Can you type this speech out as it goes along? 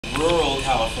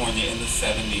California in the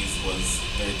 70s was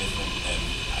very different than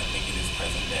I think it is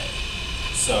present day.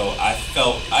 So I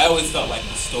always felt like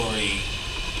the story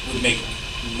would make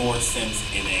more sense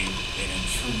in a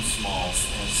true small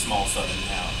southern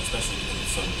town, especially because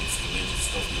it's religious.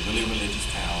 It's supposed to be a really religious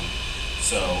town.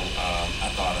 So I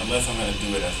thought, unless I'm going to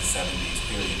do it as a 70s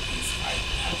period piece, I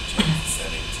have to change the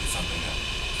setting to something that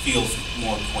feels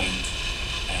more quaint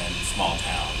and small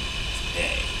town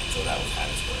today. And so that was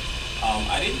Hattiesburg.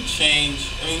 I didn't change,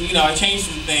 I changed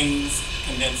some things,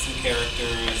 condensed some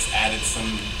characters, added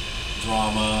some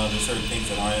drama. There's certain things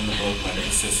that aren't in the book, like the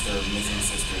missing sister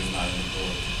is not in the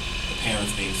book. The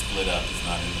parents being split up is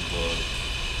not in the book.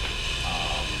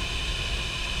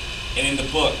 And in the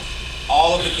book,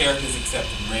 all of the characters except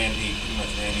Randy, pretty much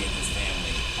Randy and his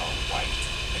family, are white.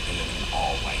 Like they live in an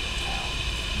all-white town.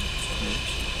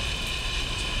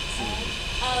 So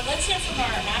let's hear from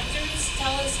our actors.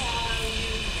 Tell us how you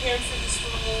prepared for this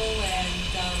role and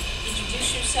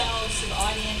introduce yourselves to the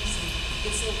audience and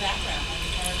give us a little background on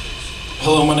your characters.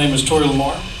 Hello, my name is Tori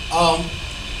Lamar.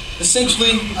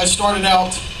 Essentially, I started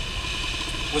out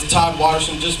with Todd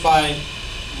Watterson just by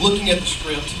looking at the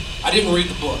script. I didn't read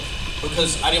the book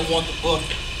because I didn't want the book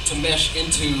to mesh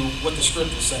into what the script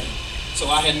was saying. So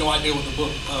I had no idea what the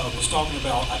book was talking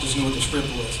about. I just knew what the script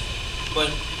was.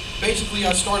 But basically,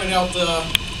 I started out at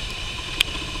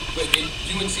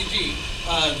UNCG,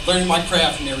 learning my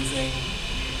craft and everything.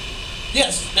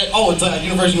 Yes, it's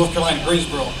University of North Carolina,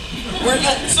 Greensboro.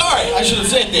 Sorry, I should have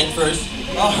said that first.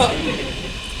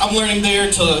 I'm learning there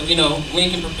to,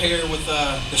 link and prepare with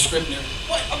the script and everything.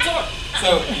 What? I'm sorry.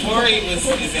 So Tori is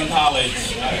in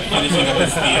college, finishing up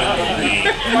his theater degree.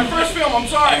 My first film, I'm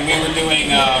sorry. And we were doing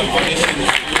auditions.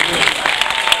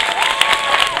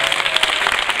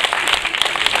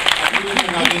 We were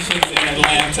doing auditions in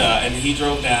Atlanta, and he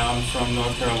drove down from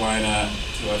North Carolina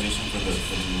to audition for the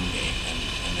movie, and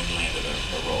then landed a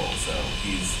role. So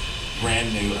he's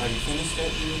brand new. Are you finished at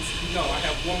UNC? No, I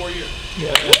have one more year.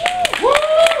 Yeah. Woo!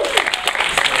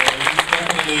 So he's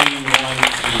definitely one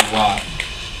to watch.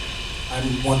 I'm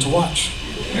one to watch.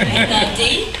 And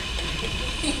Dee,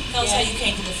 tell us how you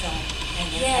came to the film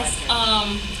and your character.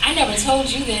 I never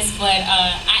told you this, but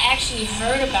I actually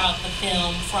heard about the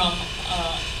film from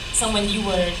someone you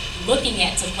were looking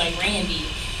at to play Randy,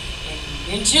 and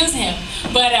you didn't choose him.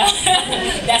 But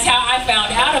that's how I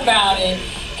found out about it.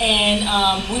 And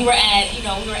we were at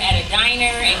a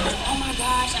diner, and he was like, oh my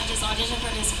gosh, I just auditioned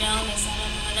for this film, and so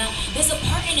there's a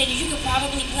part in it that you could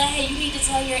probably play. You need to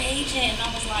tell your agent. And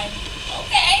I was like,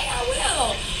 okay, I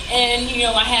will. And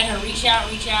I had her reach out.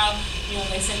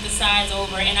 They sent the sides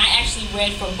over, and I actually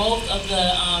read for both of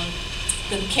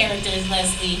the characters,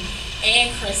 Leslie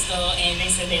and Crystal, and they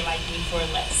said they liked me for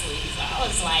Leslie. So I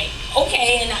was like,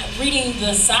 okay. And reading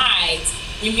the sides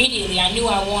immediately, I knew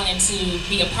I wanted to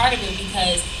be a part of it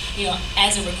because,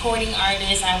 as a recording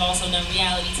artist, I've also done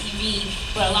reality TV,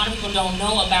 but a lot of people don't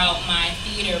know about my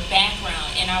theater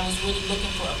background, and I was really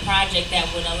looking for a project that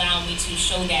would allow me to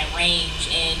show that range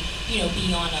and,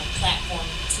 be on a platform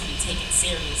to be taken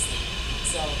seriously.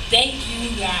 So thank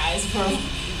you guys for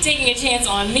taking a chance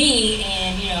on me,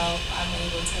 and, I'm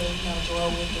able to, grow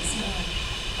with this film.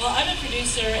 Well, I'm a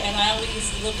producer, and I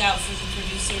always look out for the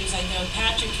producers. I know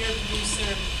Patrik, you're a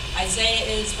producer, Isaiah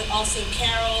is, but also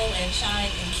Carol and Shine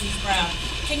and Keith Brown.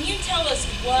 Can you tell us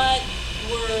what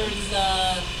were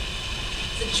the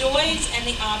joys and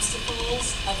the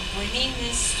obstacles of bringing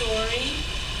this story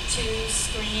to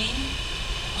screen,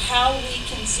 how we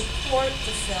can support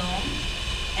the film,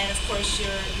 and of course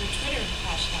your Twitter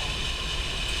hashtag?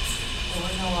 There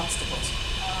were no obstacles.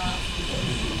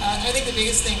 I think the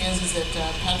biggest thing is that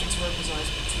Patrik's work has always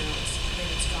been fearless. I think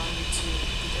it's gone into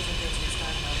the different things he's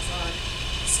done about his art,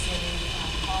 his skinny,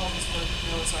 all of his work,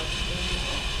 his art community.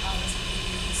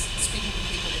 He's speaking to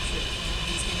people the truth.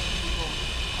 He's giving people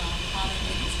how to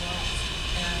make his lives.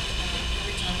 And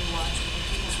every time we watch it,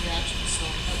 people's reaction is so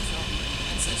heartfelt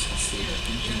and so sincere.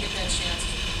 You don't get that chance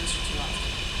as a producer too often.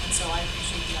 And so I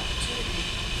appreciate the opportunity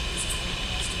because it's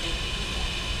enabling us to be able to do that.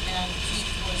 And Keith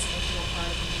was a real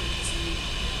part of the movie because he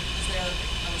was there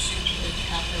on a shoot that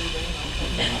happened every day.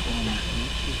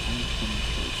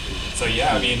 So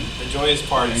yeah, the joyous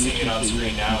part is seeing it on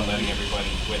screen now and letting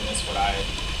everybody witness what I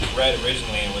read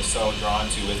originally and was so drawn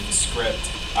to with the script.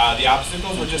 The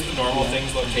obstacles were just the normal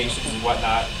things, locations and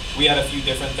whatnot. We had a few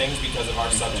different things because of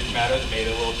our subject matter that made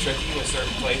it a little tricky with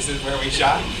certain places where we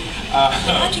shot.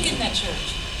 How'd you get in that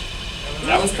church?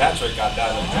 That was Patrik got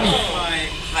that one. That was my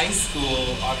high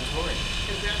school auditorium.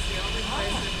 Because that's the only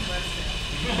place in the West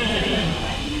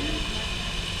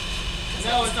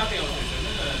No, it's not the only place.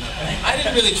 No. I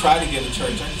didn't really try to get a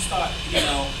church. I just thought,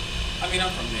 I mean,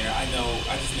 I'm from there. I know.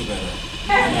 I just knew better.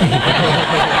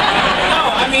 No,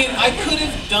 I mean, I could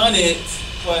have done it,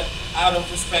 but out of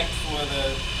respect for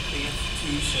the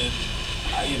institution,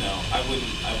 I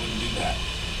wouldn't do that.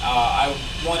 I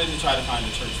wanted to try to find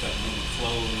a church that wouldn't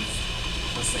close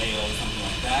for sale or something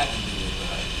like that and do it,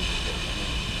 but I mean,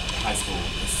 the high school,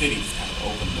 the city just kind of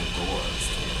opened the doors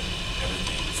to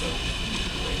everything, so we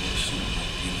were able to shoot like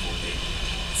beautiful big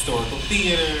historical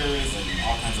theaters and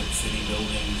all kinds of city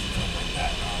buildings and stuff like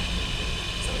that.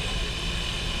 So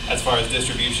yeah. As far as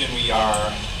distribution, we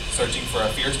are searching for a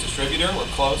fierce distributor.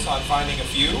 We're close on finding a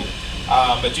few,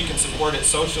 but you can support it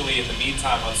socially in the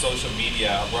meantime on social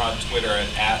media. We're on Twitter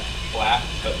at Black,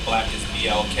 but Black is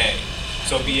BLK.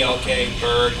 So BLK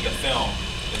Bird the Film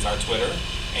is our Twitter,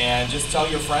 and just tell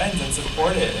your friends and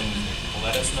support it, and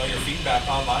let us know your feedback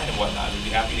online and whatnot. We'd be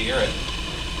happy to hear it.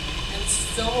 And this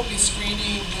film will be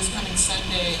screening this coming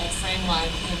Sunday at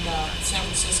Frameline in San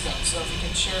Francisco. So if you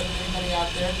can share it with anybody out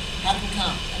there, have them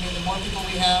come. I mean, the more people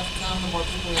we have come, the more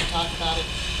people we have talk about it.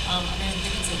 I mean, I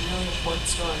think it's a really important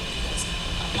story because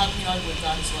how can you argue with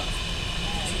God is love?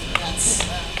 That's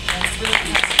really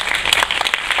easy.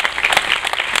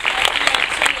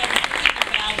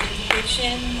 The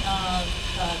depiction of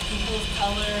people of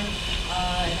color,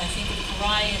 and I think of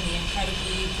Pariah and the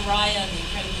incredibly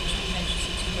true adventures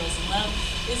of two girls in love.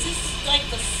 Is this like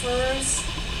the first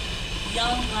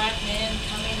young black man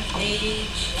coming of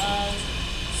age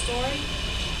story?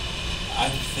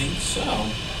 I think so.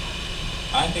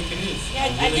 I think it is. Yeah, I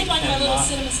really did like my little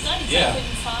cannot- cinema studies. Yeah. I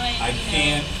couldn't find. I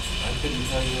couldn't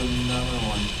tell you another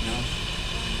one. No.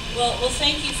 Well,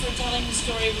 thank you for telling the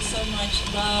story with so much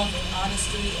love and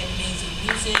honesty and amazing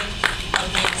music,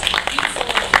 amazing, beautiful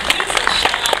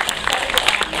shot, incredible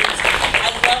actors.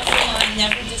 I love Leon.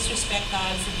 Never disrespect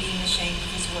God for being ashamed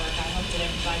of his work. I hope that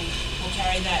everybody will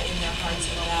carry that in their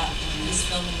hearts about this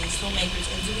film and these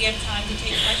filmmakers. And do we have time to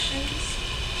take questions?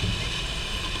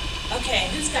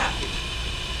 Okay, who's got?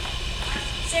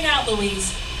 Sing out,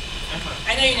 Louise.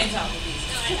 I know your name's not Louise.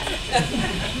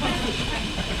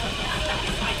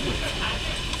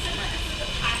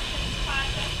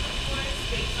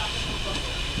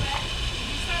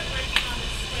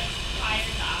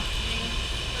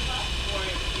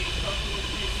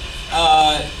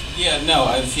 Yeah, no,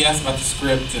 he asked about the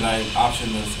script and I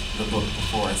optioned the book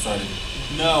before I started.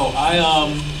 No, I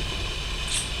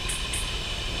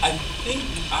think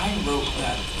I wrote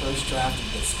that first draft of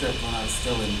the script when I was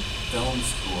still in film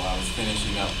school. I was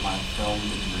finishing up my film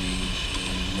degree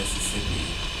in Mississippi,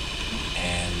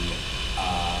 and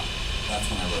that's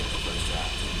when I wrote the first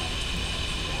draft in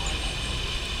 1991, I think.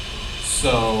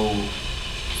 So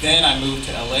then I moved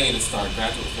to LA to start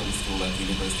graduate film school at the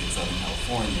University of Southern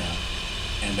California,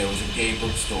 and there was a gay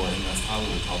bookstore in West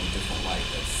Hollywood called A Different Light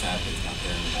that sadly is not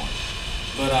there anymore.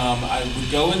 But I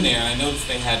would go in there and I noticed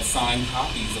they had signed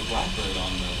copies of Blackbird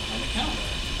on the counter.